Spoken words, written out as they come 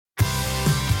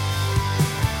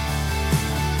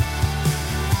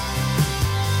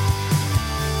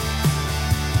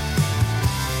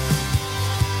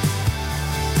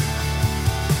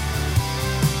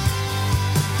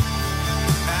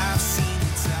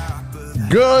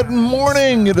Good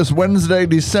morning. It is Wednesday,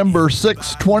 December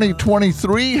 6,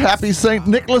 2023. Happy St.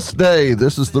 Nicholas Day.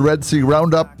 This is the Red Sea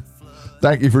Roundup.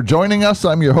 Thank you for joining us.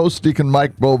 I'm your host, Deacon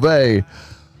Mike Beauvais.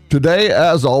 Today,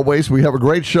 as always, we have a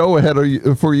great show ahead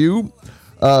for you.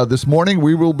 This morning,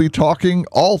 we will be talking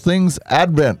all things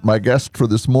Advent. My guest for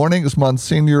this morning is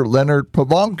Msgr. Leonard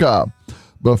Pivonka.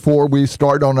 Before we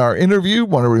start on our interview, I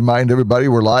want to remind everybody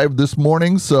we're live this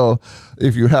morning, so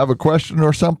if you have a question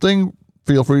or something,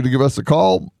 feel free to give us a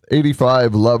call,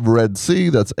 85-LOVE-RED-C.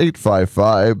 That's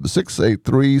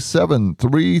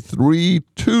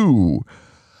 855-683-7332.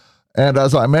 And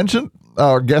as I mentioned,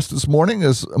 our guest this morning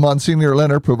is Msgr.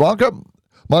 Leonard Pivonka.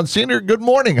 Msgr, good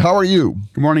morning. How are you?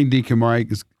 Good morning, Deacon Mike.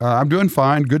 I'm doing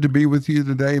fine. Good to be with you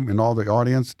today and all the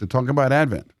audience to talk about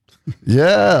Advent.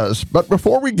 Yes, but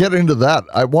before we get into that,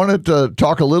 I wanted to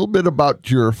talk a little bit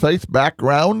about your faith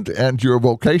background and your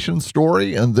vocation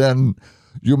story, and then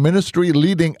your ministry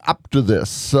leading up to this.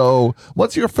 So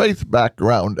what's your faith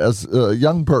background as a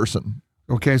young person?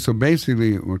 Okay, so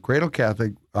basically, we're cradle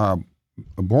Catholic,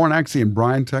 born actually in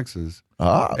Bryan, Texas,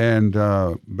 and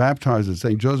baptized at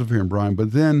St. Joseph here in Bryan.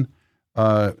 But then,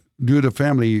 due to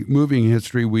family moving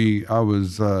history, I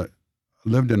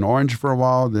lived in Orange for a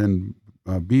while, then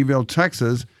Beeville,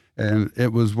 Texas, and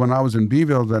it was when I was in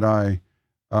Beeville that I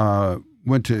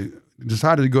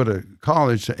decided to go to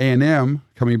college to A&M,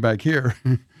 coming back here.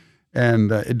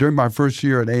 And during my first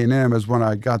year at A&M is when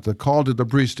I got the call to the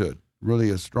priesthood,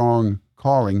 really a strong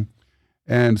calling.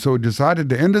 And so decided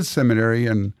to end the seminary.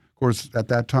 And of course, at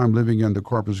that time, living in the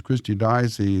Corpus Christi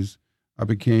Diocese, I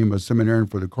became a seminarian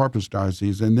for the Corpus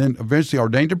Diocese, and then eventually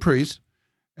ordained a priest,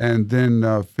 and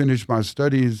then finished my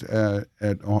studies in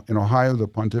Ohio, the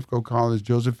Pontifical College,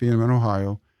 Josephinum in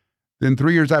Ohio. Then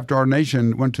 3 years after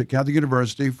ordination, went to Catholic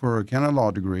University for a canon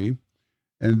law degree,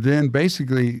 and then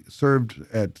basically served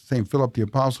at St. Philip the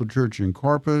Apostle Church in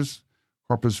Corpus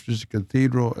Christi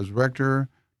Cathedral as rector,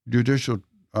 judicial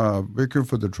vicar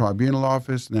for the tribunal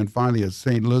office, and then finally at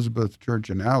St. Elizabeth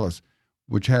Church in Alice,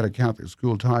 which had a Catholic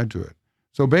school tied to it.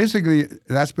 So basically,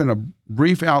 that's been a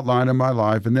brief outline of my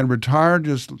life, and then retired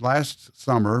just last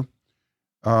summer,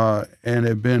 and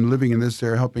have been living in this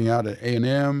area, helping out at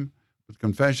A&M with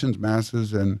confessions,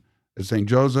 masses, and at St.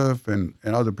 Joseph and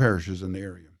other parishes in the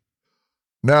area.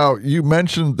 Now, you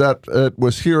mentioned that it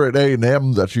was here at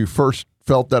A&M that you first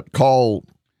felt that call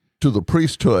to the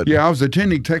priesthood. Yeah, I was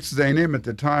attending Texas A&M at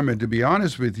the time, and to be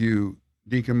honest with you,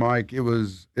 Deacon Mike, it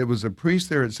was a priest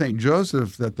there at St.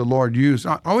 Joseph that the Lord used.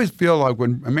 I always feel like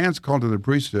when a man's called to the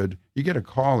priesthood, you get a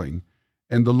calling,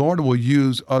 and the Lord will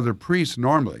use other priests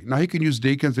normally. Now, he can use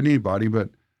deacons and anybody,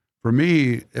 but for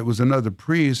me, it was another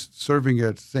priest serving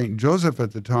at St. Joseph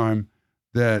at the time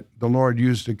that the Lord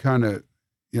used to kind of,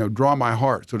 draw my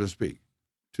heart, so to speak,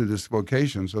 to this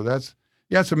vocation. So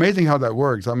it's amazing how that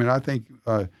works. I mean, I think,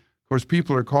 of course,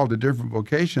 people are called to different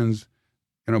vocations.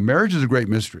 Marriage is a great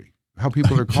mystery. How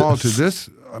people are called to this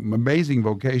amazing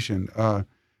vocation,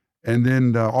 and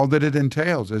then all that it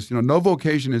entails. Is no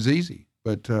vocation is easy,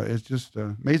 but it's just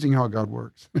amazing how God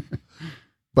works.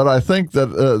 But I think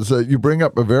that you bring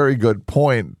up a very good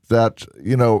point that,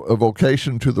 a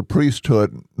vocation to the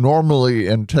priesthood normally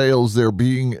entails there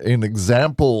being an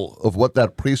example of what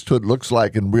that priesthood looks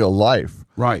like in real life.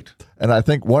 Right. And I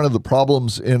think one of the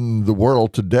problems in the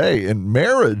world today in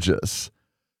marriages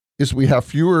is we have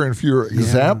fewer and fewer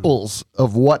examples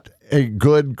of what a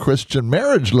good Christian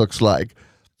marriage looks like.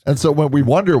 And so when we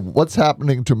wonder what's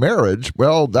happening to marriage,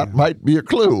 well, that might be a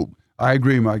clue. I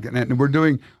agree, Mike. And we're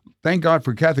doing, thank God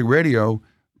for Catholic Radio,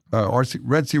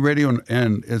 Red Sea Radio,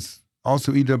 and it's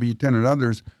also EWTN and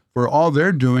others, for all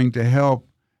they're doing to help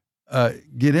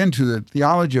get into the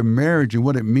theology of marriage and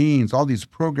what it means. All these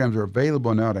programs are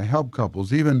available now to help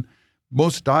couples. Even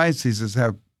most dioceses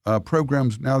have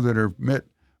programs now that are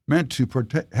meant to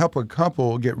help a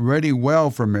couple get ready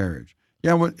well for marriage.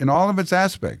 Yeah, in all of its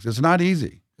aspects. It's not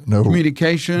easy. No.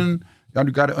 Communication,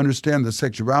 you've got to understand the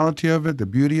sexuality of it, the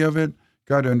beauty of it.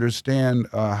 Got to understand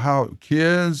how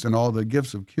kids and all the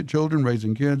gifts of children,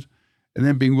 raising kids, and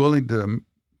then being willing to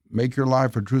make your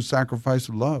life a true sacrifice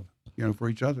of love, for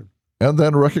each other. And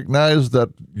then recognize that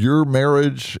your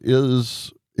marriage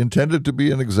is intended to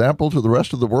be an example to the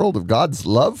rest of the world of God's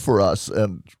love for us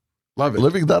and love it.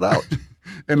 Living that out.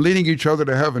 And leading each other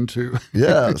to heaven, too.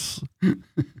 Yes.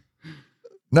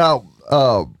 Now,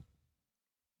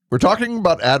 we're talking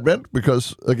about Advent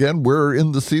because, again, we're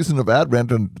in the season of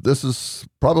Advent, and this is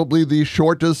probably the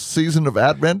shortest season of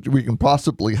Advent we can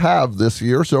possibly have this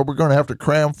year, so we're going to have to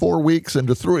cram 4 weeks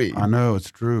into 3. I know,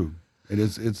 it's true. It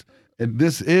is.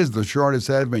 This is the shortest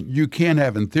Advent you can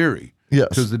have in theory. Yes.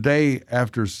 Because the day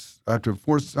after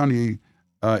Fourth Sunday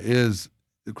is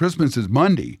Christmas is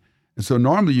Monday. And so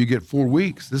normally you get 4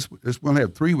 weeks. This we'll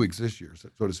have 3 weeks this year,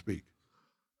 so to speak.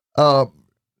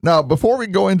 Now, before we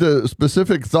go into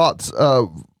specific thoughts,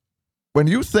 when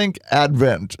you think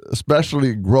Advent,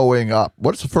 especially growing up,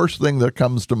 what's the first thing that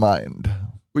comes to mind?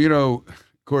 Well,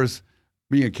 of course,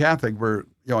 being a Catholic,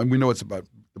 we know it's about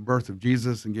the birth of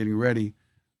Jesus and getting ready.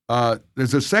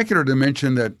 There's a secular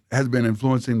dimension that has been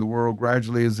influencing the world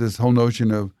gradually, is this whole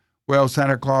notion of,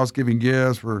 Santa Claus giving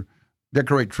gifts or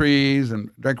decorate trees and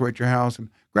decorate your house. And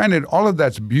granted, all of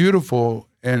that's beautiful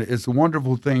and it's a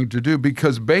wonderful thing to do,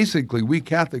 because basically we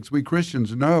Catholics, we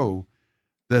Christians know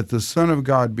that the Son of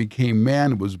God became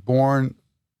man, was born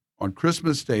on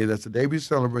Christmas Day. That's the day we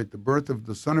celebrate the birth of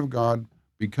the Son of God,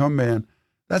 become man.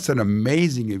 That's an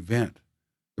amazing event.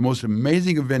 The most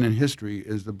amazing event in history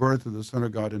is the birth of the Son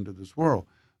of God into this world.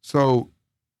 So,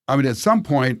 at some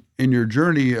point in your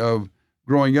journey of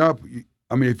growing up,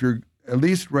 if you're at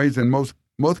least raised in most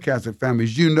Catholic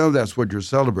families, that's what you're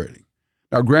celebrating.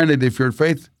 Now, granted, if your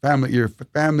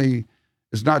family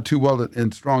is not too well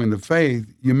and strong in the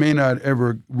faith, you may not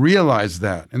ever realize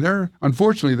that. And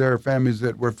unfortunately, there are families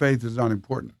where faith is not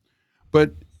important.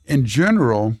 But in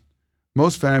general,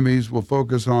 most families will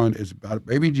focus on, it's about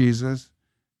baby Jesus,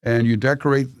 and you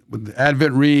decorate with the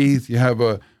Advent wreath. You have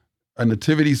a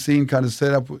nativity scene kind of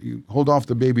set up. You hold off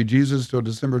the baby Jesus till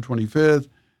December 25th,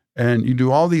 and you do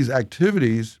all these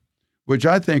activities, which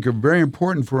I think are very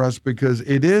important for us because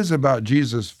it is about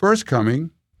Jesus' first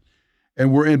coming,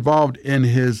 and we're involved in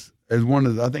his, as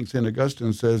I think St.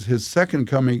 Augustine says, his second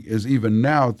coming is even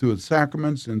now through the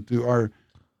sacraments and through our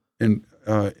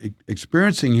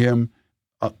experiencing him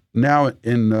now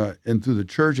in through the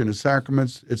church and the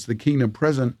sacraments. It's the kingdom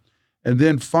present. And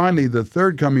then finally, the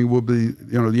third coming will be,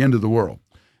 the end of the world.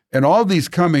 And all these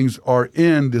comings are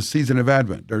in the season of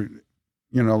Advent. They're,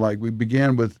 like we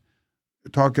began with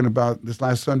talking about this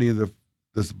last Sunday, the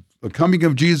coming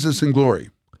of Jesus in glory,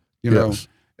 Yes.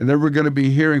 And then we're going to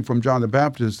be hearing from John the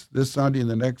Baptist this Sunday and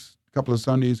the next couple of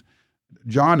Sundays,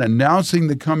 John announcing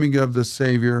the coming of the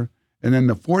Savior. And then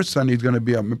the fourth Sunday is going to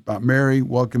be about Mary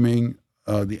welcoming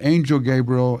the angel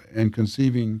Gabriel and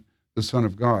conceiving the Son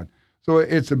of God. So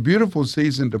it's a beautiful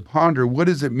season to ponder, what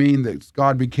does it mean that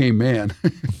God became man?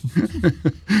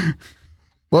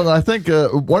 Well, I think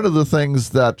one of the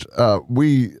things that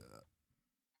we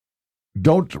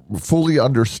don't fully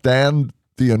understand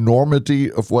the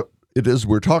enormity of what it is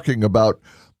we're talking about,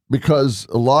 because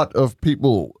a lot of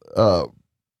people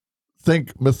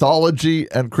think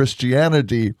mythology and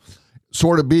Christianity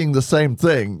sort of being the same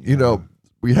thing.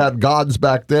 We had gods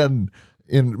back then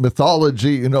in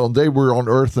mythology, they were on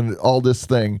earth and all this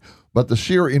thing, but the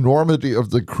sheer enormity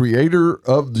of the creator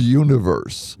of the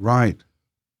universe, right,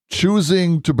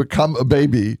 choosing to become a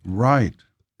baby, right,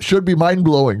 should be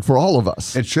mind-blowing for all of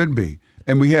us. It should be.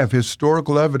 And we have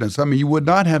historical evidence. You would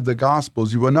not have the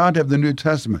Gospels, you would not have the New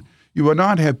Testament, you would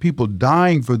not have people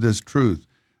dying for this truth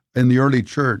in the early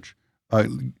church,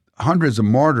 hundreds of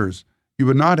martyrs. You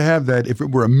would not have that if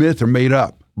it were a myth or made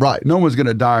up. Right. No one's going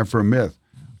to die for a myth.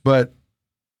 But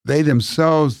they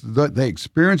themselves, they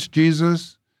experienced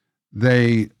Jesus.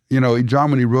 John,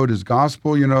 when he wrote his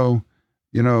gospel, in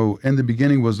the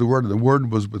beginning was the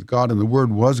Word was with God, and the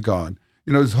Word was God.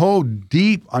 This whole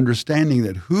deep understanding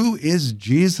that who is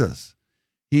Jesus?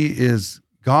 He is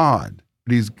God,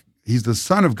 but he's the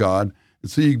Son of God.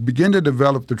 And so you begin to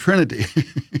develop the Trinity.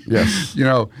 Yes.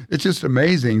 It's just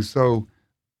amazing. So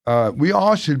we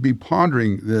all should be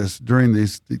pondering this during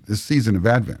this season of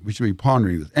Advent. We should be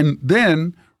pondering this. And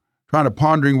then trying to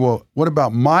pondering, well, what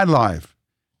about my life?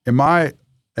 Am I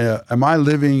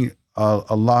living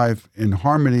a life in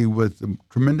harmony with the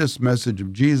tremendous message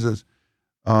of Jesus?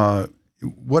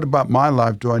 What about my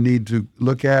life do I need to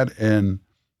look at and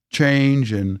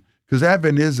change? And because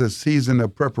Advent is a season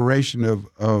of preparation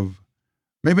of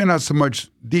maybe not so much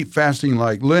deep fasting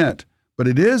like Lent, but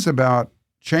it is about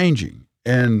changing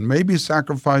and maybe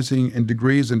sacrificing in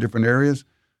degrees in different areas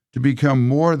to become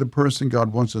more the person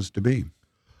God wants us to be.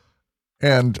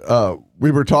 And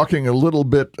we were talking a little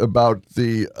bit about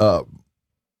the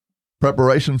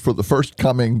preparation for the first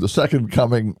coming, the second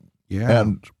coming,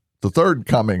 and the third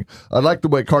coming. I like the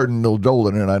way Cardinal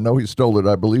Dolan, and I know he stole it,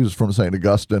 I believe it's from St.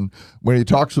 Augustine, when he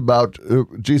talks about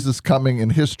Jesus coming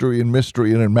in history and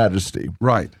mystery and in majesty.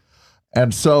 Right.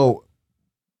 And so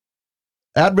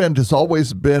Advent has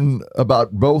always been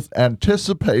about both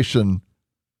anticipation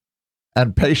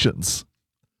and patience.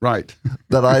 Right.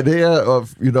 That idea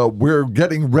of, we're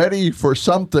getting ready for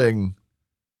something,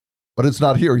 but it's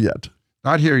not here yet.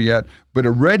 Not here yet, but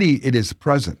already it is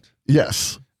present.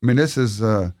 Yes. This is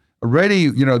already,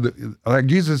 like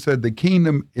Jesus said, the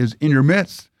kingdom is in your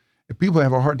midst. people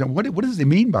have a hard time. What does it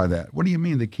mean by that? What do you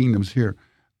mean the kingdom's here?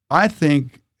 I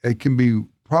think it can be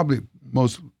probably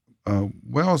most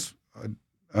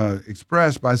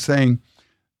expressed by saying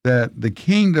that the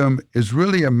kingdom is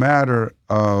really a matter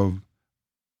of,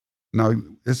 now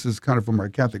this is kind of from our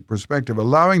Catholic perspective,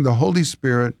 allowing the Holy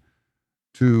Spirit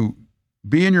to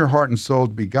be in your heart and soul,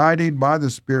 to be guided by the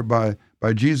Spirit,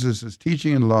 by Jesus'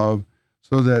 teaching and love,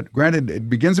 so that, granted, it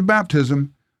begins at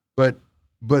baptism, but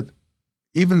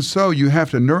even so, you have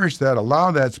to nourish that,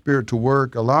 allow that Spirit to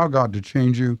work, allow God to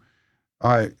change you.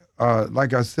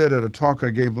 Like I said at a talk I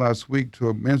gave last week to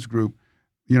a men's group,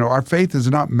 our faith is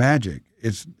not magic.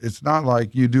 It's not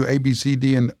like you do A, B, C,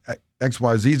 D, and X,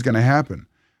 Y, Z is going to happen.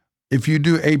 If you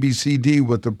do A, B, C, D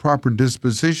with the proper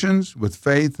dispositions, with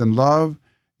faith and love,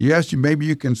 yes, maybe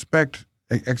you can expect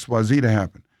X, Y, Z to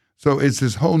happen. So it's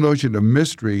this whole notion of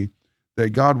mystery that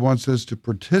God wants us to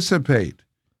participate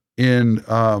in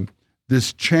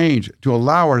this change, to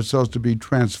allow ourselves to be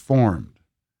transformed.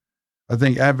 I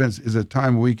think Advent is a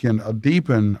time we can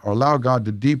deepen or allow God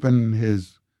to deepen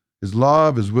His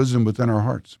love, His wisdom within our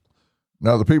hearts.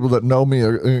 Now, the people that know me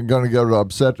are going to get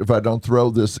upset if I don't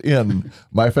throw this in.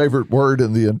 My favorite word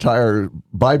in the entire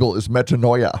Bible is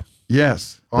metanoia.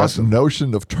 Yes, awesome. That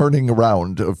notion of turning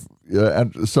around.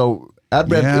 And so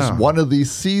Advent is one of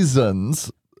these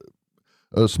seasons,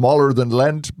 smaller than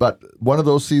Lent, but one of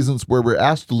those seasons where we're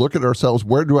asked to look at ourselves,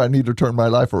 where do I need to turn my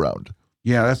life around?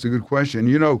 Yeah, that's a good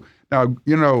question. Now,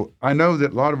 I know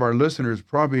that a lot of our listeners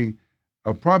probably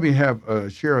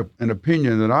have share an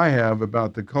opinion that I have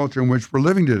about the culture in which we're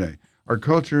living today. Our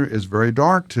culture is very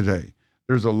dark today.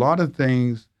 There's a lot of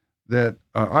things that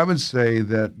I would say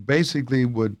that basically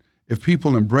would, if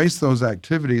people embrace those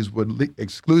activities, would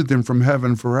exclude them from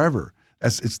heaven forever.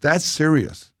 It's that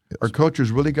serious. Yes. Our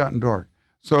culture's really gotten dark.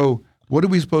 So what are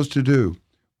we supposed to do?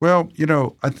 Well,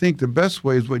 I think the best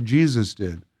way is what Jesus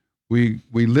did. We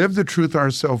live the truth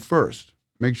ourselves first.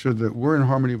 Make sure that we're in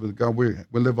harmony with God. We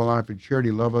live a life of charity,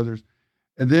 love others.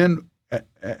 And then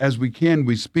as we can,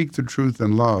 we speak the truth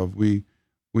in love.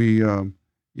 And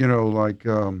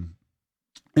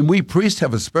we priests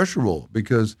have a special role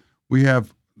because we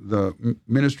have the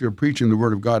ministry of preaching the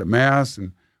word of God at Mass,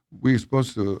 and we're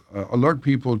supposed to alert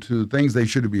people to things they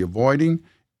should be avoiding,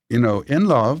 in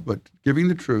love, but giving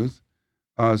the truth,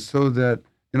 so that,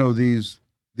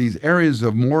 these areas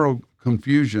of moral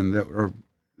confusion that are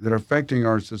affecting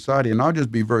our society, and I'll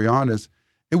just be very honest,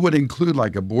 it would include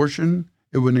like abortion,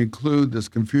 it would include this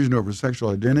confusion over sexual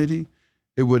identity,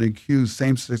 it would include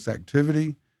same-sex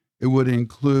activity, it would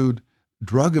include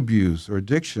drug abuse or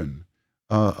addiction,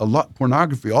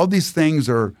 pornography. All these things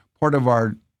are part of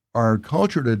our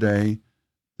culture today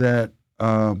that,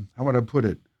 how would I put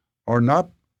it,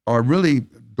 are really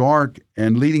dark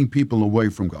and leading people away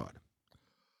from God.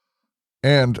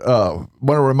 And want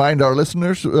to remind our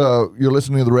listeners, you're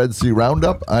listening to the Red Sea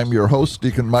Roundup. I'm your host,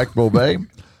 Deacon Mike Beauvais.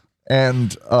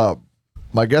 And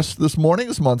my guest this morning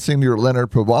is Monsignor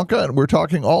Leonard Pivonka, and we're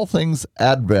talking all things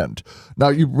Advent. Now,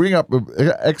 you bring up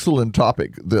an excellent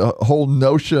topic, the whole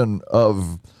notion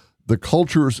of the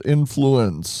culture's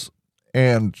influence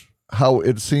and how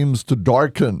it seems to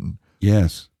darken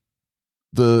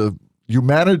the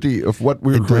humanity of what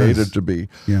we're created to be.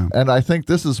 Yeah. And I think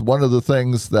this is one of the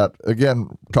things that, again,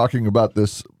 talking about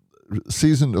this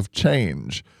season of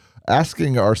change,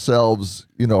 asking ourselves,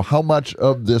 how much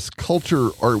of this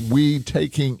culture are we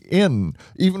taking in,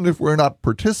 even if we're not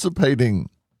participating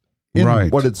in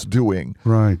what it's doing,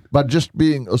 but just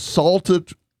being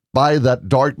assaulted by that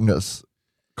darkness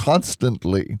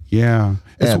constantly. Yeah.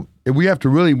 And we have to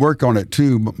really work on it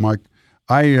too, Mike.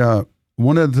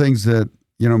 One of the things that,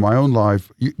 my own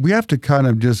life, we have to kind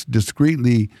of just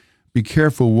discreetly be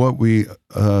careful what we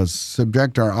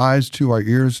subject our eyes to, our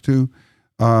ears to,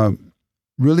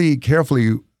 really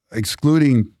carefully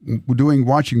excluding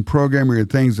watching programming or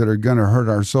things that are going to hurt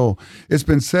our soul. It's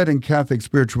been said in Catholic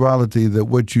spirituality that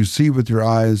what you see with your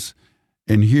eyes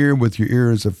and hear with your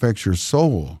ears affects your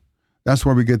soul. That's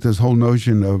where we get this whole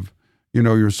notion of,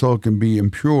 your soul can be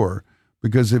impure.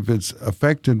 Because if it's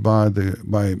affected by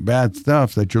bad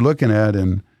stuff that you're looking at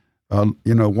and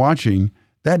watching,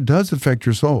 that does affect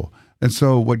your soul. And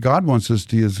so what God wants us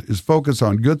to is focus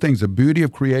on good things, the beauty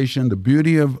of creation, the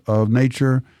beauty of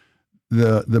nature,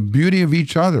 the beauty of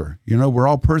each other. We're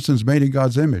all persons made in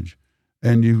God's image.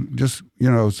 And you just,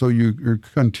 so you're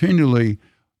continually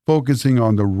focusing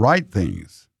on the right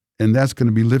things. And that's going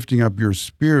to be lifting up your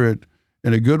spirit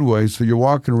in a good way. So you're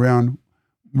walking around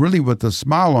really with a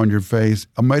smile on your face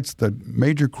amidst the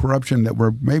major corruption that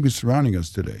we're maybe surrounding us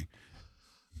today.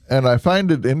 And I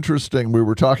find it interesting, we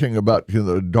were talking about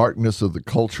the darkness of the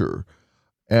culture,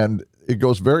 and it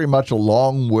goes very much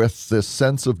along with this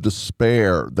sense of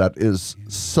despair that is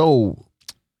so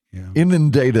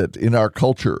inundated in our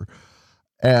culture.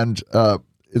 And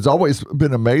it's always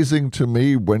been amazing to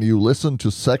me when you listen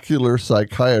to secular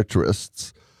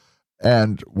psychiatrists,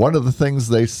 and one of the things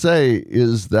they say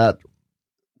is that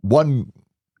one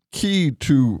key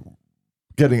to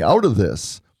getting out of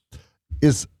this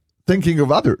is thinking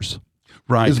of others.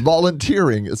 Right. Is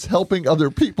volunteering, is helping other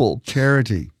people.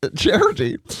 Charity,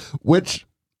 which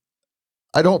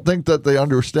I don't think that they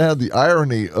understand the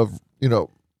irony of,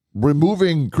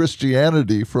 removing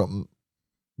Christianity from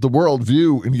the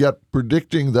worldview and yet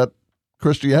predicting that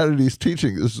Christianity's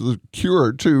teaching is the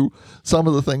cure to some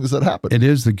of the things that happen. It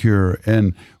is the cure.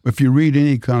 And if you read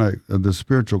any kind of the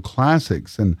spiritual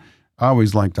classics, and I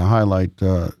always like to highlight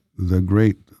the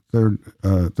great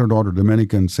third order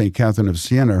Dominican St. Catherine of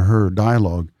Siena, her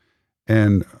dialogue.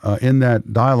 And in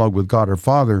that dialogue with God our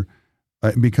Father,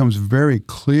 it becomes very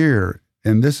clear,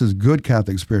 and this is good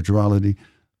Catholic spirituality,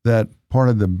 that part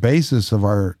of the basis of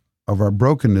our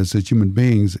brokenness as human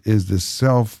beings is this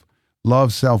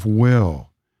self-love, self-will.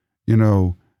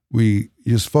 We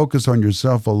just focus on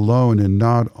yourself alone and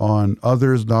not on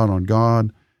others, not on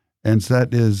God. And so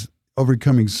that is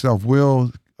overcoming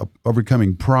self-will,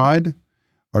 overcoming pride,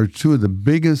 are two of the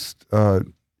biggest, how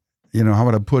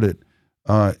would I put it,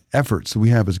 efforts that we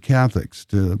have as Catholics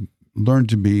to learn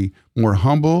to be more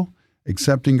humble,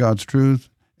 accepting God's truth,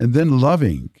 and then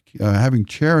loving, having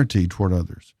charity toward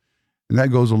others. And that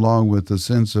goes along with the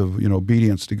sense of,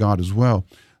 obedience to God as well.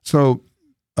 So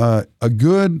a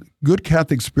good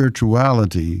Catholic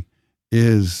spirituality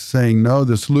is saying, no,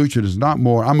 the solution is not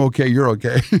more, I'm okay, you're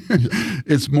okay.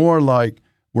 It's more like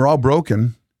we're all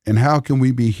broken, and how can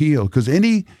we be healed? Because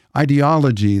any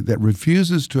ideology that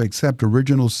refuses to accept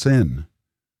original sin,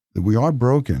 that we are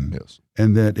broken, yes,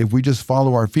 and that if we just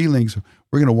follow our feelings,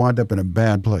 we're going to wind up in a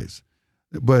bad place.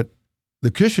 But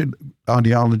the Christian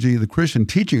ideology, the Christian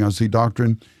teaching, I see,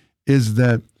 doctrine, is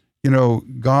that,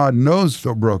 God knows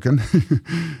we're broken,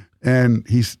 and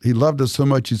He loved us so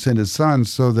much He sent His Son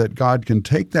so that God can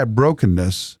take that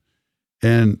brokenness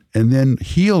and then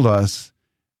heal us,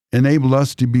 enable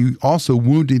us to be also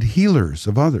wounded healers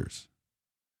of others.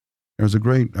 There's a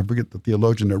great, I forget the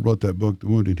theologian that wrote that book, The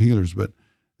Wounded Healers, but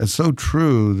it's so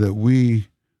true that we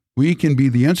can be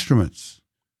the instruments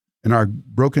in our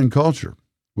broken culture,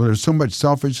 where there's so much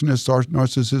selfishness,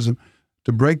 narcissism,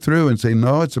 to break through and say,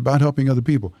 no, it's about helping other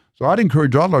people. So I'd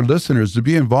encourage all our listeners to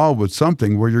be involved with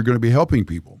something where you're going to be helping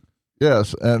people.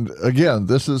 Yes, and again,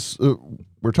 this is,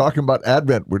 we're talking about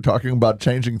Advent, we're talking about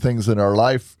changing things in our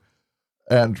life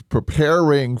and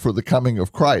preparing for the coming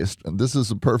of Christ. And this is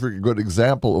a perfect good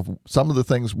example of some of the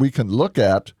things we can look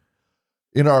at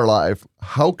in our life.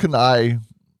 How can I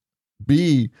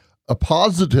be a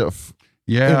positive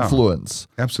influence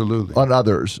absolutely on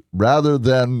others rather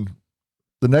than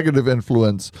the negative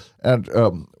influence?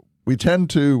 And we tend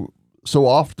to so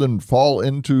often fall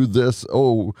into this,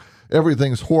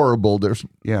 everything's horrible, there's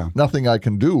nothing I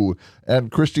can do.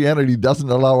 And Christianity doesn't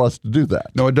allow us to do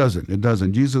that. No, it doesn't. It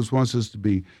doesn't. Jesus wants us to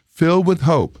be filled with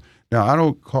hope. Now, I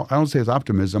don't say it's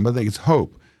optimism, but I think it's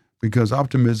hope, because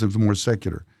optimism is more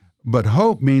secular. But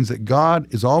hope means that God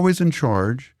is always in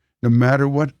charge, no matter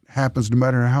what happens, no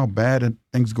matter how bad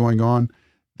things going on,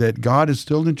 that God is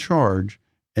still in charge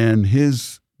and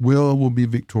His will be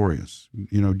victorious.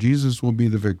 Jesus will be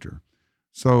the victor.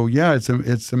 So, it's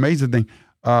an amazing thing.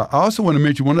 I also want to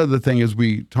mention one other thing as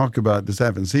we talk about this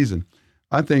Advent season.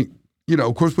 I think,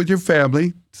 of course, with your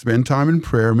family, spend time in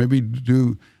prayer, maybe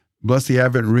bless the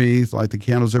Advent wreath, light the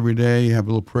candles every day, have a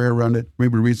little prayer around it,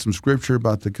 maybe read some scripture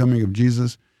about the coming of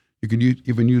Jesus. You can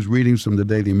even use readings from the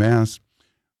daily Mass.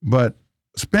 But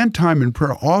spend time in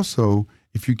prayer also,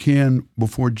 if you can,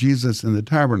 before Jesus in the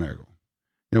tabernacle.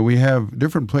 We have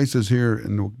different places here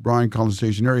in the Bryan College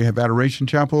Station area, have adoration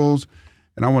chapels,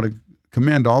 and I want to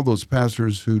commend all those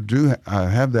pastors who do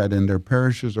have that in their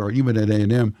parishes or even at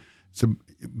A&M. So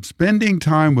spending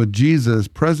time with Jesus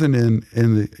present in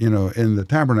the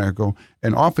tabernacle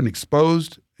and often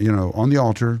exposed, on the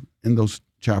altar in those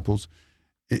chapels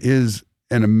is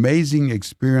an amazing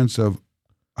experience of,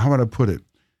 how would I put it?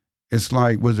 It's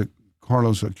like,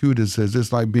 Carlos Acutis says,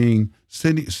 it's like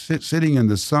sitting in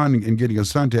the sun and getting a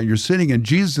suntan. You're sitting in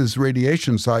Jesus'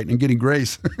 radiation site and getting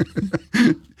grace.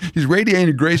 He's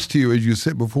radiating grace to you as you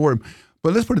sit before Him.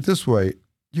 But let's put it this way.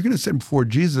 You're going to sit before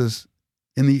Jesus.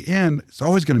 In the end, it's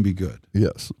always going to be good.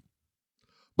 Yes.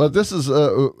 But this is,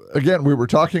 again, we were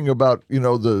talking about,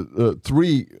 the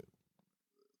three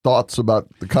thoughts about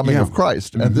the coming of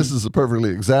Christ. And this is a perfect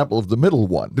example of the middle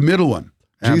one. The middle one.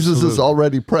 Jesus is Absolutely.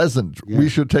 already present. Yeah. We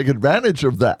should take advantage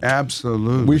of that.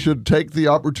 Absolutely. We should take the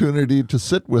opportunity to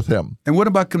sit with him. And what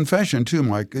about confession too,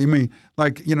 Mike? I mean,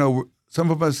 like,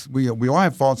 some of us, we all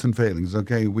have faults and failings,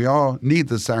 okay? We all need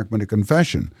the sacrament of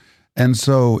confession. And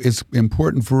so it's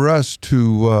important for us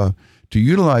to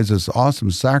utilize this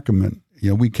awesome sacrament.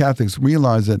 We Catholics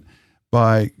realize that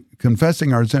by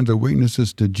confessing our sins or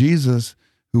weaknesses to Jesus,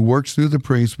 who works through the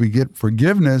priest, we get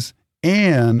forgiveness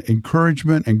and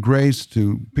encouragement and grace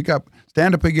to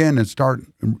stand up again and start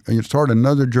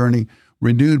another journey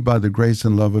renewed by the grace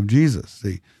and love of Jesus.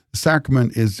 See, the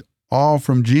sacrament is all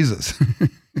from Jesus.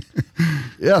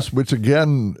 Yes, which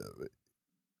again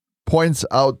points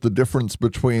out the difference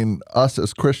between us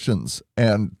as Christians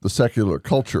and the secular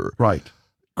culture. Right.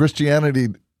 Christianity,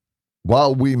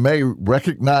 while we may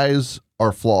recognize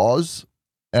our flaws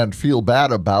and feel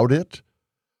bad about it,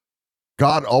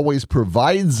 God always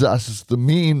provides us the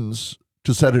means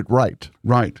to set it right.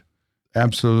 Right.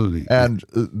 Absolutely. And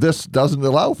this doesn't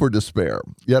allow for despair.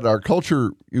 Yet our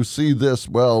culture, you see this,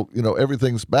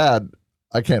 everything's bad,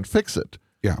 I can't fix it.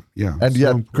 Yeah. And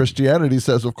yet Christianity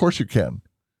says, of course you can.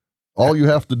 All you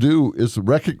have to do is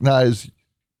recognize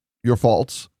your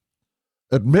faults,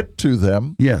 admit to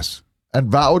them, yes,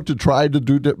 and vow to try to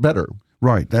do better.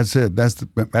 Right. That's it. That's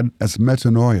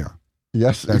metanoia.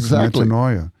 Yes, That's exactly.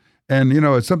 metanoia. And,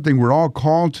 it's something we're all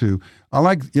called to. I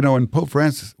like, when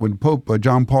Pope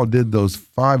John Paul did those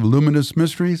 5 luminous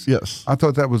mysteries, Yes. I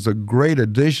thought that was a great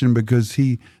addition because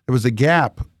there was a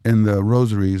gap in the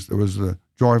rosaries. There was the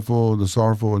joyful, the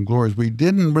sorrowful, and glorious. We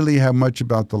didn't really have much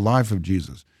about the life of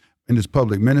Jesus in his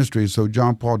public ministry. So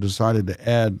John Paul decided to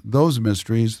add those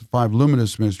mysteries, 5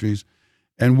 luminous mysteries.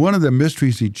 And one of the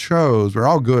mysteries he chose, they're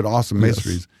all good, awesome Yes.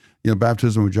 mysteries.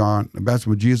 Baptism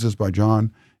of Jesus by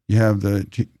John. You have the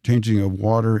changing of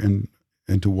water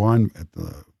into wine at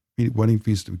the wedding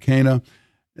feast of Cana.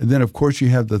 And then, of course, you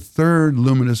have the 3rd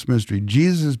luminous mystery.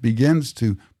 Jesus begins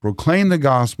to proclaim the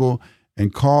gospel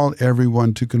and call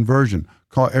everyone to conversion,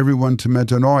 call everyone to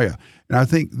metanoia. And I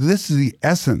think this is the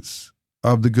essence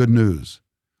of the good news.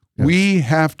 Yes. We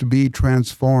have to be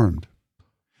transformed.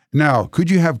 Now, could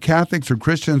you have Catholics or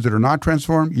Christians that are not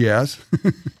transformed? Yes.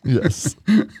 Yes.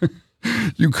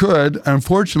 You could.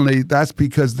 Unfortunately, that's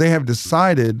because they have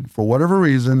decided, for whatever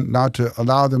reason, not to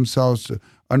allow themselves to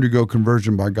undergo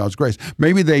conversion by God's grace.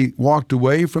 Maybe they walked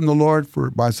away from the Lord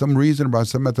by some reason or by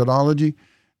some methodology,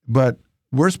 but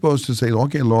we're supposed to say,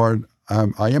 okay, Lord,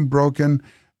 I am broken.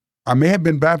 I may have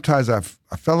been baptized. I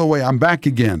fell away. I'm back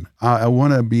again. I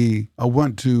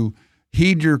want to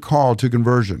heed your call to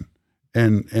conversion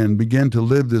and begin to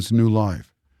live this new life.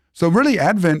 So really,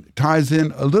 Advent ties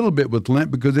in a little bit with Lent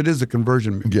because it is a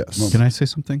conversion. Yes. moment. Can I say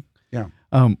something? Yeah.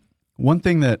 One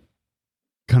thing that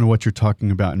kind of what you're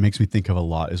talking about and makes me think of a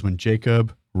lot is when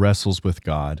Jacob wrestles with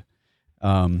God,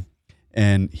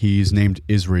 and he's named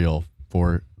Israel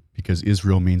because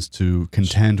Israel means to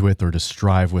contend with or to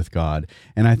strive with God.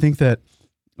 And I think that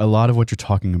a lot of what you're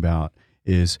talking about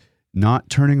is not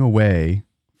turning away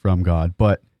from God,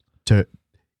 but to,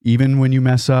 even when you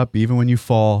mess up, even when you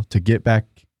fall, to get back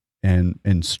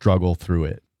and struggle through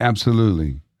it.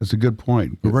 Absolutely. That's a good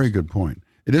point. A Yes. very good point.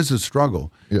 It is a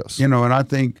struggle. Yes. And I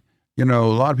think, a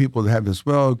lot of people that have this,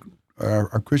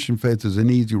 our Christian faith is an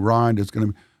easy ride. It's going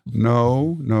to be,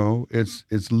 no,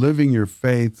 it's living your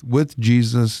faith with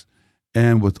Jesus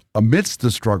and amidst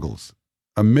the struggles,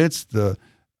 amidst the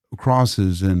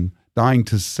crosses and dying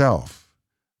to self,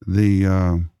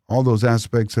 all those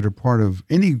aspects that are part of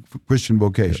any Christian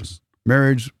vocation, Yes.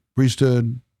 marriage,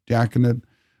 priesthood, diaconate.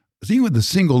 Even with the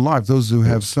single life, those who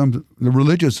have the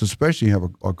religious especially have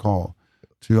a call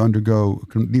to undergo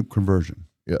deep conversion.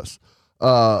 Yes.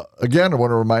 Again, I want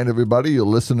to remind everybody you're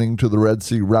listening to the Red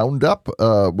Sea Roundup.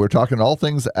 We're talking all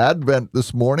things Advent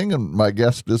this morning, and my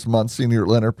guest is Monsignor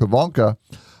Leonard Pivonka.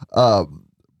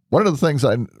 One of the things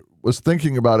I was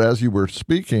thinking about as you were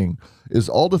speaking is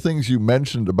all the things you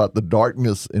mentioned about the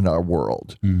darkness in our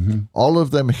world. Mm-hmm. All of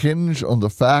them hinge on the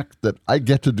fact that I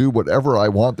get to do whatever I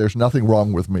want. There's nothing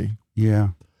wrong with me. Yeah.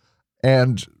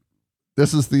 And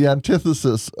this is the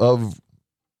antithesis of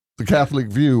the Catholic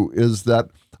view, is that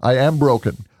I am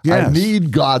broken. Yes. I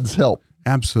need God's help.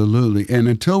 Absolutely. And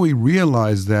until we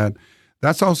realize that,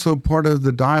 that's also part of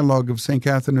the dialogue of St.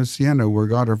 Catherine of Siena, where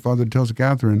God our Father tells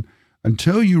Catherine,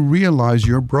 until you realize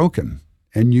you're broken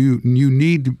and you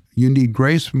need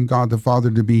grace from God the Father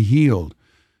to be healed,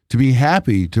 to be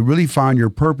happy, to really find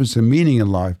your purpose and meaning in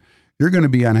life, you're going to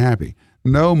be unhappy.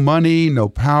 No money, no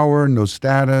power, no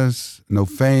status, no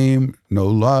fame, no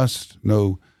lust,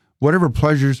 no whatever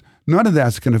pleasures, none of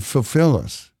that's going to fulfill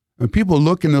us. When people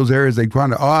look in those areas, they try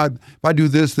to, if I do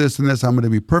this, this, and this, I'm going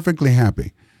to be perfectly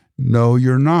happy. No,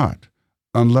 you're not,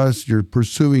 unless you're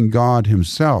pursuing God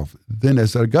himself. Then,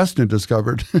 as Augustine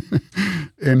discovered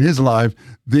in his life,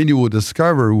 then you will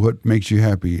discover what makes you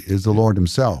happy is the Lord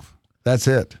himself. That's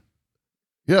it.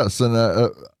 Yes, and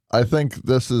I think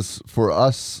this is for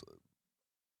us,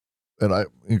 and I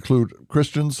include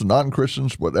Christians,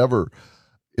 non-Christians, whatever,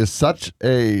 is such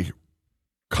a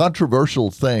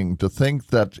controversial thing to think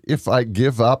that if I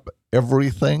give up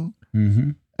everything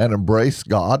and embrace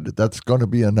God, that's going to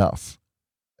be enough.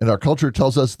 And our culture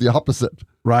tells us the opposite.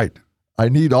 Right. I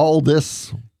need all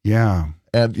this. Yeah.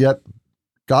 And yet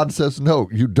God says, no,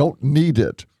 you don't need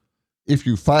it. If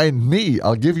you find me,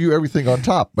 I'll give you everything on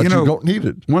top, but you don't need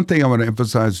it. One thing I want to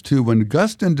emphasize too, when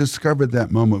Augustine discovered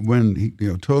that moment, when he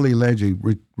totally allegedly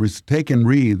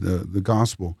read the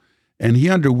gospel, and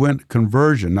he underwent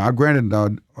conversion. Now,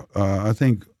 granted, I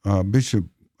think Bishop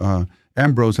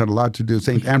Ambrose had a lot to do.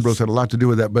 Saint Ambrose had a lot to do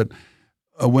with that. But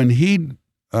when he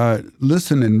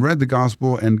listened and read the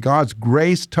gospel, and God's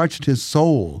grace touched his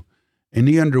soul, and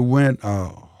he underwent a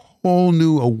whole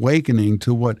new awakening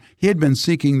to what he had been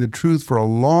seeking the truth for a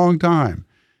long time.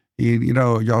 He,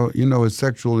 his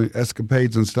sexual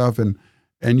escapades and stuff,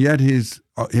 and yet he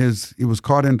was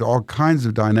caught into all kinds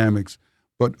of dynamics.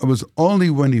 But it was only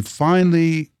when he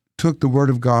finally took the word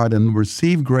of God and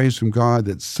received grace from God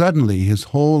that suddenly his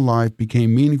whole life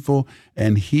became meaningful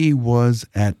and he was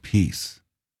at peace.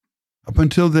 Up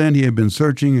until then, he had been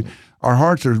searching. Our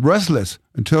hearts are restless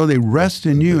until they rest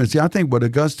in you. And see, I think what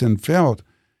Augustine felt,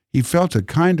 he felt a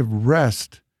kind of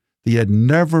rest that he had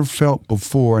never felt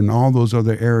before in all those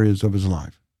other areas of his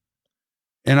life.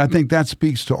 And I think that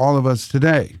speaks to all of us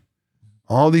today.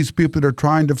 All these people that are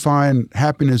trying to find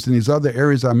happiness in these other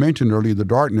areas I mentioned earlier, the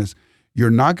darkness, you're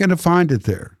not going to find it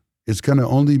there. It's going to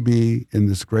only be in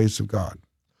this grace of God.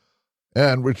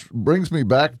 And which brings me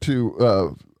back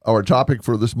to our topic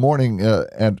for this morning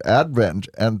and Advent,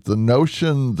 and the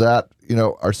notion that,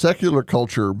 our secular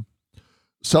culture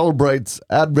celebrates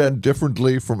Advent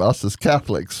differently from us as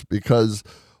Catholics, because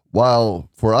while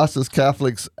for us as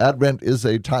Catholics, Advent is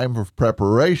a time of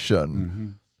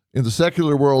preparation, in the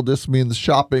secular world, this means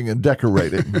shopping and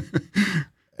decorating.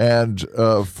 And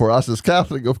for us as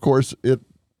Catholic, of course, it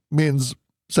means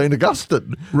St.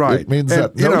 Augustine. Right. It means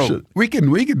that notion. We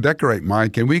can decorate,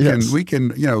 Mike, and we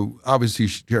can obviously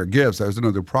share gifts. There's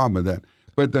another problem with that.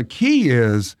 But the key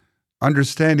is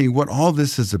understanding what all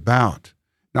this is about.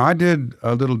 Now, I did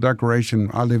a little decoration.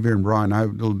 I live here in Bryan. I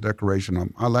have a little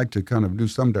decoration. I like to kind of do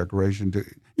some decoration.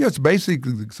 It's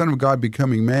basically the Son of God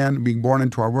becoming man, being born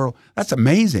into our world. That's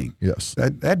amazing. Yes.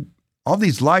 That all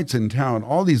these lights in town,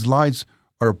 all these lights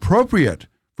are appropriate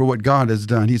for what God has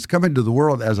done. He's come into the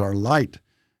world as our light.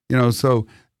 So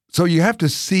you have to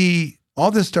see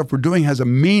all this stuff we're doing has a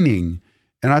meaning.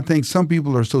 And I think some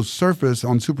people are so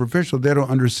superficial, they don't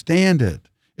understand it.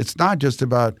 It's not just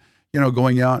about,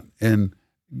 going out and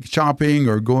shopping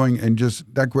or going and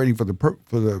just decorating for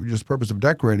the just purpose of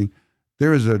decorating.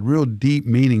 There is a real deep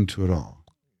meaning to it all.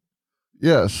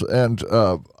 Yes, and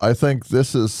I think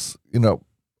this is,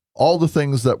 all the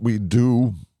things that we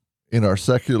do in our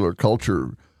secular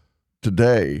culture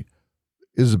today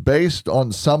is based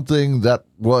on something that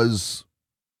was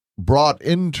brought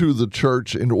into the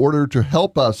church in order to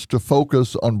help us to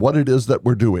focus on what it is that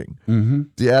we're doing.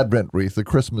 The Advent wreath, the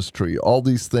Christmas tree, all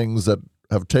these things that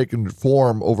have taken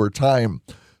form over time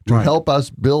to help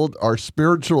us build our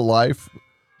spiritual life,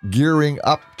 gearing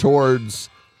up towards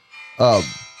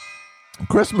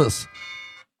Christmas.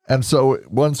 And so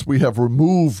once we have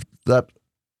removed that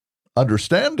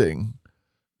understanding,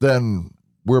 then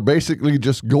we're basically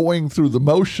just going through the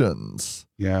motions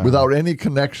without any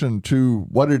connection to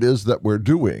what it is that we're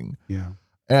doing. Yeah.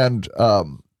 And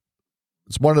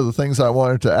it's one of the things I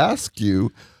wanted to ask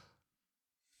you.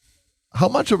 How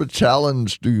much of a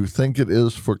challenge do you think it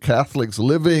is for Catholics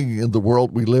living in the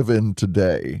world we live in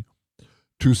today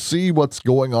to see what's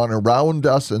going on around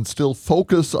us and still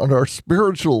focus on our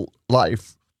spiritual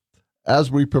life as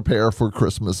we prepare for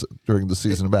Christmas during the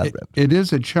season of Advent? It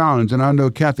is a challenge, and I know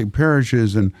Catholic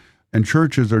parishes and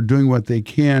churches are doing what they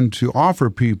can to offer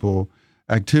people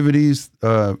activities,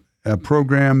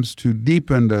 programs to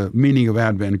deepen the meaning of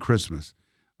Advent and Christmas.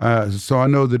 So I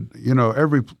know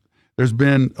that, there's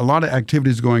been a lot of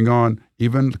activities going on,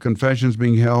 even confessions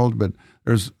being held, but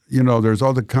there's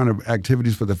all the kind of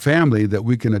activities for the family that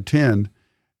we can attend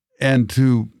and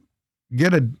to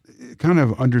get a kind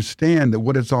of understand that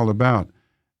what it's all about.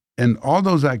 And all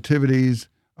those activities,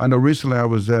 I know recently I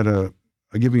was at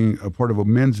giving a part of a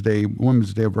Women's Day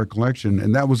of Recollection,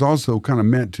 and that was also kind of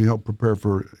meant to help prepare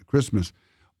for Christmas.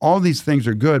 all these things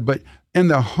are good, but in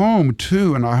the home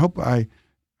too. And I'm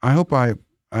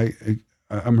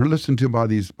listening to by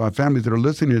families that are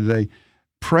listening today.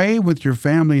 Pray with your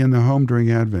family in the home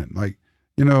during Advent. Like,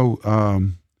 you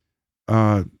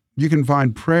can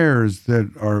find prayers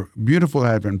that are beautiful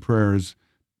Advent prayers.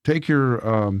 Take your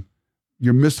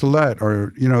missalette,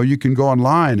 or you can go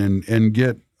online and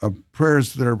get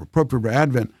prayers that are appropriate for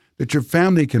Advent that your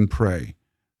family can pray.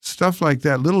 Stuff like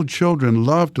that. Little children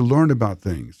love to learn about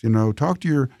things. Talk to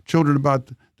your children about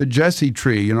the Jesse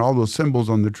tree, all those symbols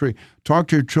on the tree. Talk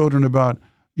to your children about,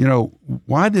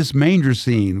 why this manger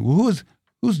scene? Who's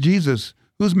Jesus?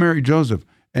 Who's Mary, Joseph?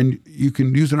 And you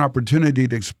can use an opportunity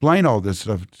to explain all this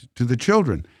stuff to the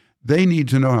children. They need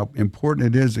to know how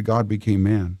important it is that God became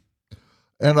man.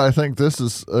 And I think this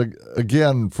is,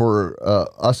 again, for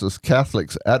us as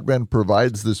Catholics, Advent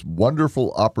provides this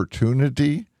wonderful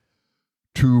opportunity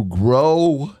to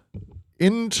grow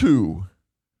into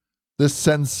this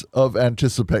sense of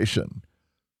anticipation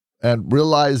and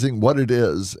realizing what it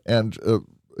is. And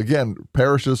again,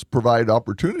 parishes provide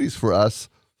opportunities for us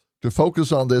to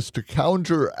focus on this, to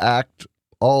counteract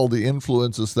all the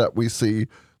influences that we see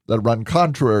that run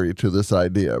contrary to this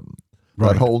idea.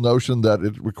 Right. That whole notion that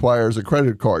it requires a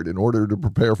credit card in order to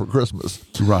prepare for Christmas.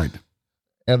 Right.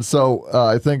 And so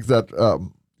I think that,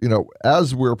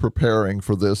 as we're preparing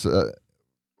for this,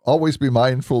 always be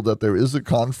mindful that there is a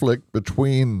conflict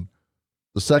between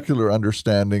the secular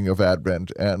understanding of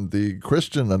Advent and the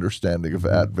Christian understanding of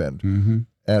Advent,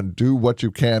 and do what you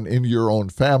can in your own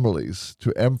families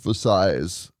to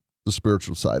emphasize the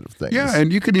spiritual side of things. Yeah,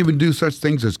 and you can even do such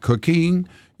things as cooking.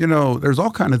 There's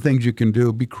all kind of things you can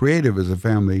do. Be creative as a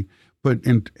family. Put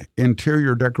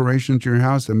interior decorations to your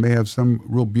house that may have some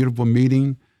real beautiful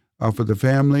meaning for the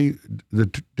family. The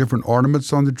different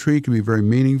ornaments on the tree can be very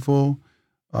meaningful.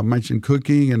 I mentioned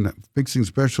cooking and fixing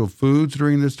special foods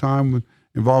during this time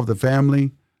involve the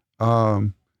family.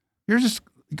 You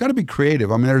got to be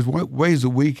creative. I mean, there's ways that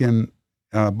we can,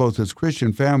 both as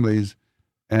Christian families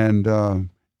and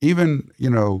even,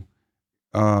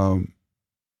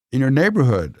 in your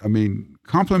neighborhood,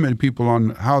 compliment people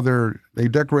on how they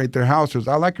decorate their houses.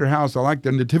 I like your house. I like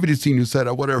the nativity scene you set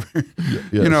up, whatever.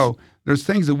 Yes. There's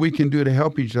things that we can do to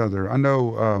help each other. I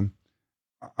know,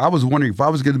 I was wondering if I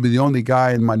was going to be the only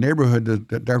guy in my neighborhood to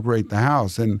decorate the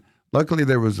house. And luckily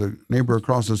there was a neighbor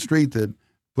across the street that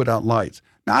put out lights.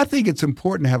 Now, I think it's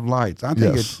important to have lights. I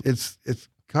think it's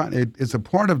a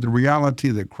part of the reality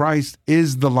that Christ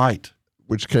is the light.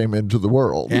 Which came into the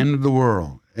world.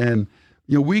 And,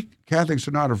 we Catholics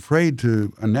are not afraid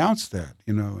to announce that,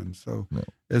 and so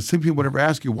as some people would ever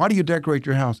ask you, why do you decorate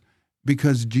your house?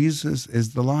 Because Jesus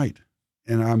is the light.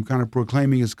 And I'm kind of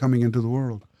proclaiming his coming into the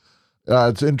world.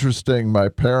 It's interesting. My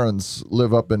parents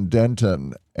live up in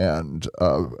Denton, and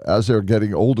as they're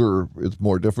getting older, it's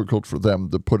more difficult for them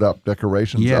to put up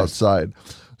decorations outside.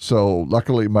 So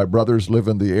luckily, my brothers live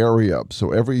in the area.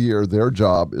 So every year, their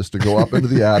job is to go up into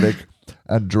the attic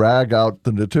and drag out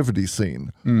the nativity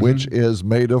scene, which is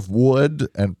made of wood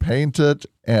and painted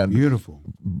and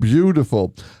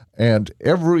beautiful. And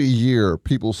every year,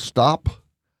 people stop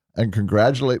and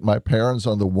congratulate my parents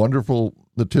on the wonderful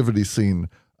nativity scene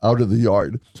out of the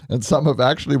yard. And some have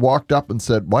actually walked up and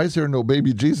said, "Why is there no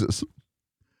baby Jesus?"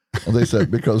 And they said,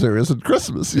 "Because there isn't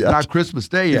Christmas yet." Not Christmas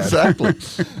Day yet. Exactly.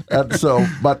 And so,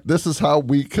 but this is how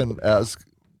we can, as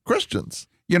Christians.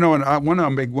 And I want to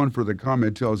make one further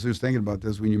comment too. I was just thinking about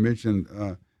this when you mentioned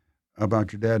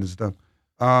about your dad and stuff.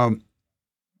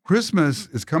 Christmas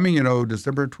is coming,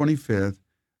 December 25th.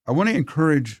 I want to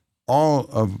encourage all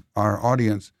of our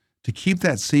audience to keep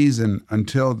that season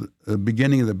until the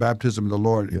beginning of the baptism of the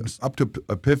Lord, up to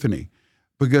Epiphany,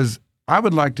 because I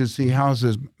would like to see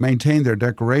houses maintain their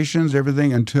decorations,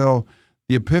 everything, until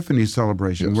the Epiphany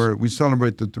celebration, where we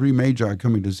celebrate the three magi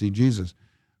coming to see Jesus.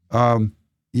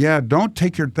 Don't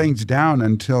take your things down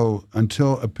until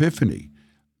Epiphany.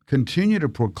 Continue to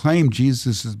proclaim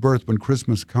Jesus' birth when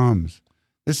Christmas comes.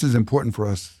 This is important for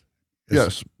us.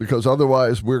 Yes, because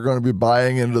otherwise we're going to be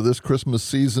buying into this Christmas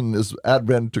season as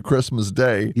Advent to Christmas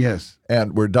Day. Yes.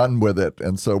 And we're done with it.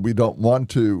 And so we don't want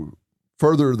to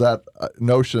further that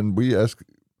notion. We as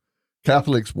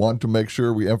Catholics want to make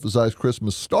sure we emphasize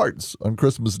Christmas starts on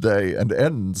Christmas Day and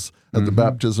ends at the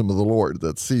baptism of the Lord,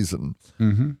 that season,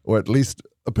 or at least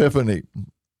Epiphany,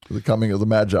 the coming of the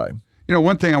Magi.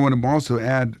 One thing I want to also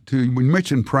add to, when you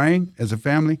mentioned praying as a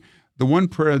family, the one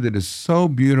prayer that is so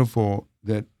beautiful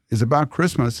that is about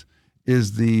Christmas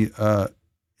is the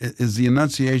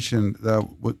Annunciation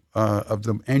of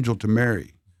the angel to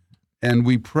Mary. And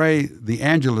we pray the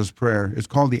Angelus prayer. It's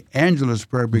called the Angelus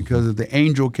prayer because the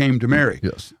angel came to Mary.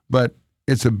 Yes. But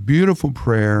It's a beautiful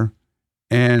prayer,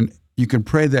 and you can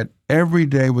pray that every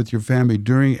day with your family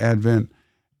during Advent.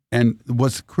 And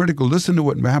what's critical, listen to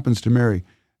what happens to Mary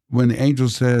when the angel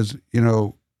says,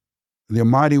 the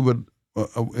Almighty would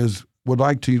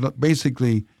like to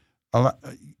basically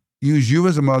use you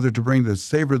as a mother to bring the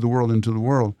Savior of the world into the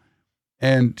world.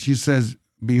 And she says,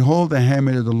 behold, the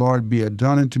handmaid of the Lord, be it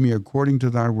done unto me according to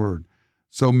thy word.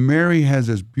 So Mary has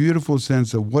this beautiful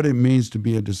sense of what it means to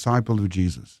be a disciple of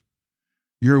Jesus.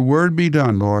 Your word be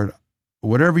done, Lord.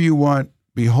 Whatever you want,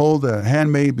 behold the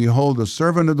handmaid, behold the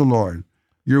servant of the Lord.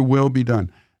 Your will be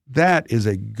done. That is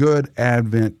a good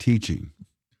Advent teaching.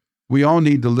 We all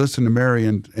need to listen to Mary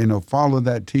and follow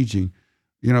that teaching.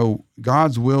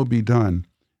 God's will be done,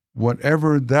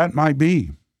 whatever that might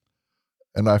be.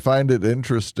 And I find it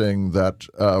interesting that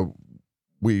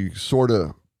we sort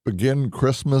of begin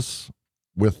Christmas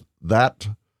with that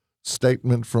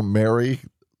statement from Mary,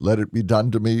 let it be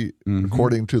done to me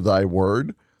according to thy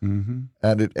word. Mm-hmm.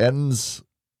 And it ends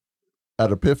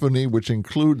at Epiphany, which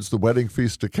includes the wedding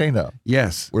feast to Cana.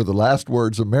 Yes. Where the last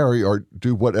words of Mary are,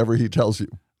 do whatever he tells you.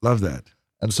 Love that.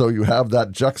 And so you have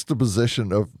that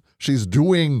juxtaposition of she's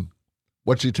doing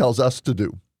what she tells us to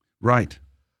do. Right.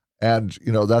 And,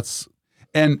 that's...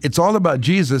 And it's all about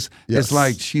Jesus. Yes. It's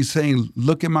like she's saying,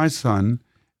 look at my son,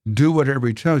 do whatever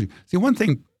he tells you. See, one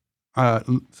thing,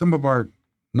 some of our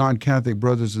non-Catholic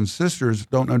brothers and sisters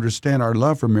don't understand our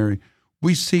love for Mary.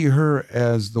 We see her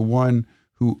as the one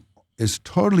who is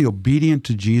totally obedient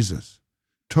to Jesus,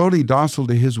 totally docile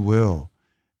to his will.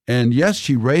 And yes,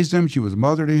 she raised him. She was a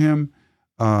mother to him,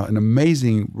 an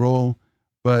amazing role.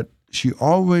 But she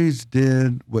always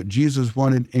did what Jesus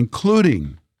wanted,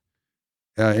 including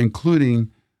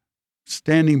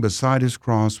standing beside his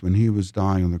cross when he was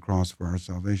dying on the cross for our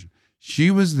salvation.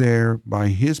 She was there by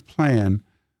his plan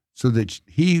so that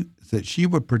she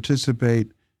would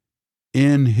participate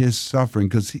in his suffering,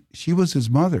 because she was his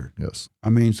mother. Yes. I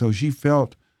mean, so she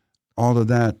felt all of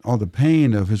that, all the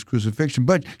pain of his crucifixion,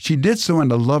 but she did so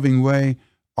in a loving way,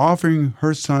 offering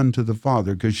her son to the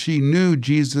Father, because she knew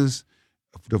Jesus,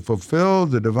 to fulfill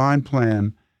the divine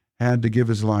plan, had to give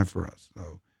his life for us.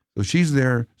 So she's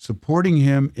there supporting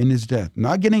him in his death,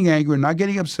 not getting angry, not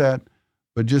getting upset,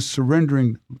 but just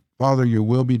surrendering, Father, your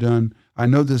will be done. I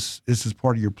know this is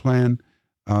part of your plan,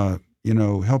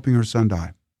 helping her son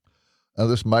die. Now,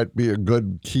 this might be a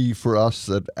good key for us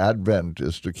at Advent,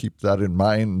 is to keep that in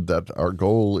mind, that our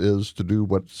goal is to do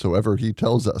whatsoever he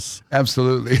tells us.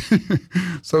 Absolutely.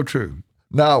 So true.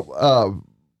 Now,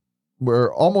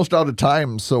 we're almost out of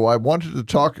time, so I wanted to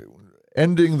talk,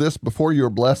 ending this before your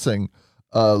blessing,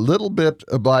 a little bit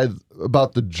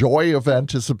about the joy of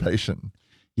anticipation.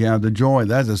 Yeah, the joy.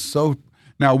 That is so.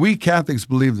 Now, we Catholics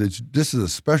believe that this is a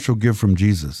special gift from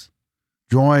Jesus.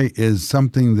 Joy is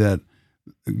something that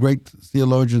great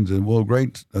theologians and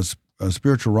great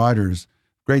spiritual writers,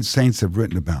 great saints have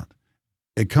written about.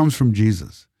 It comes from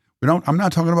Jesus. I'm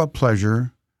not talking about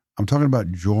pleasure. I'm talking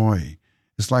about joy.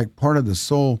 It's like part of the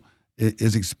soul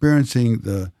is experiencing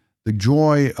the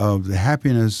joy of the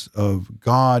happiness of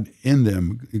God in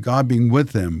them, God being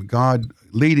with them, God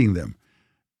leading them.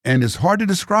 And it's hard to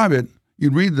describe it. You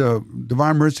read the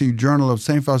Divine Mercy Journal of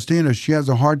St. Faustina, she has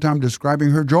a hard time describing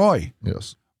her joy.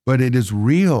 Yes. But it is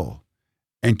real.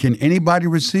 And can anybody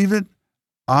receive it?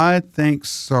 I think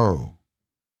so.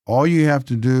 All you have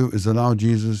to do is allow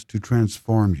Jesus to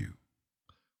transform you.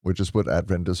 Which is what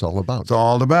Advent is all about. It's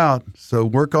all about. So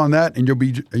work on that, and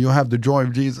you'll have the joy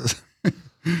of Jesus.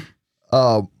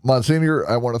 Monsignor,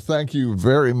 I want to thank you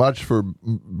very much for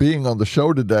being on the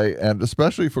show today, and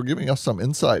especially for giving us some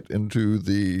insight into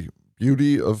the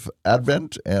beauty of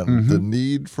Advent and the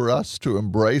need for us to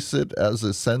embrace it as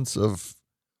a sense of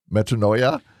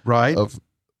metanoia, right? Of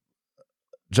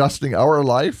adjusting our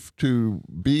life to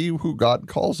be who God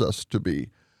calls us to be.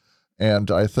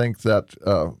 And I think that,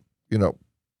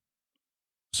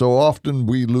 so often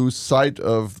we lose sight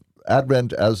of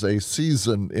Advent as a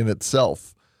season in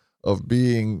itself, of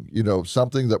being,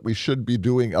 something that we should be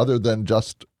doing other than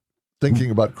just thinking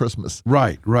about Christmas.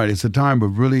 Right. It's a time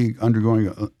of really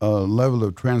undergoing a level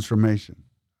of transformation.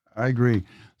 I agree.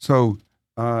 So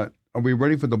are we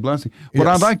ready for the blessing? What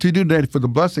Yes. I'd like to do today for the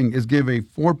blessing is give a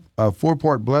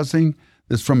four-part blessing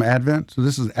that's from Advent. So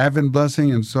this is Advent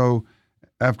blessing. And so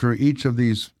after each of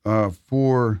these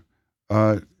four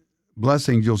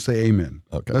blessings, you'll say amen.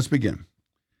 Okay. Let's begin.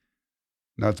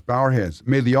 Now let's bow our heads.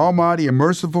 May the Almighty and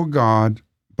merciful God,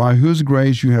 by whose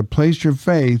grace you have placed your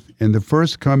faith in the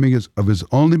first coming of his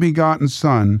only begotten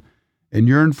Son and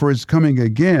yearn for his coming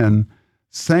again,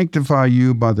 sanctify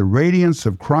you by the radiance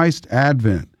of Christ's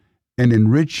advent and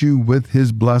enrich you with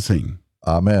his blessing.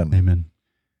 Amen. Amen.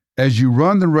 As you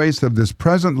run the race of this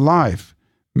present life,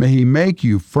 may he make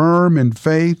you firm in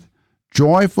faith,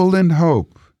 joyful in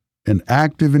hope, and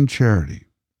active in charity.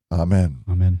 Amen.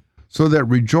 Amen. So that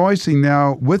rejoicing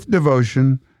now with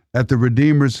devotion at the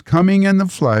Redeemer's coming in the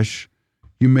flesh,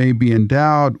 you may be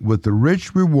endowed with the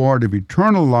rich reward of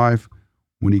eternal life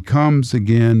when he comes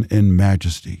again in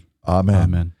majesty. Amen.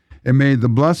 Amen. And may the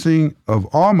blessing of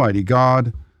Almighty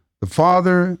God, the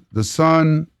Father, the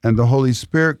Son, and the Holy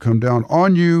Spirit come down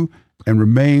on you and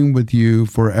remain with you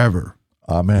forever.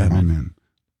 Amen. Amen.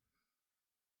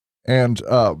 And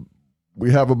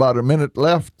we have about a minute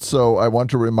left, so I want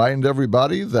to remind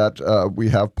everybody that we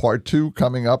have part 2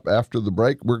 coming up after the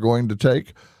break we're going to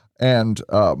take. And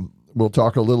we'll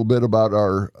talk a little bit about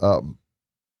our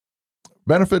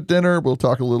benefit dinner. We'll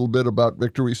talk a little bit about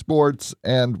Victory Sports,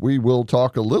 and we will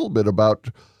talk a little bit about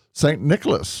St.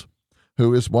 Nicholas,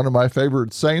 who is one of my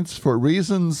favorite saints for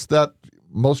reasons that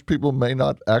most people may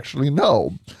not actually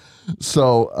know.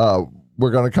 So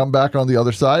we're going to come back on the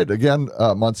other side. Again,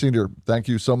 Monsignor, thank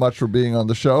you so much for being on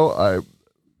the show. I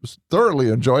thoroughly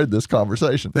enjoyed this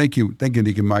conversation. Thank you. Thank you,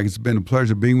 Deacon Mike. It's been a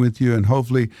pleasure being with you. And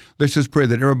hopefully, let's just pray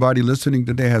that everybody listening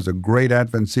today has a great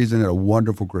Advent season and a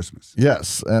wonderful Christmas.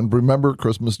 Yes, and remember,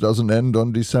 Christmas doesn't end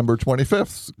on December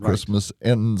 25th. Right. Christmas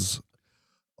ends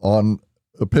on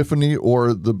Epiphany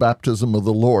or the baptism of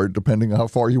the Lord, depending on how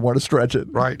far you want to stretch it.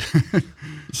 Right.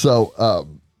 So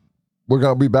we're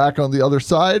going to be back on the other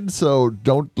side, so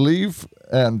don't leave,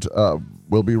 and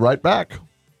we'll be right back.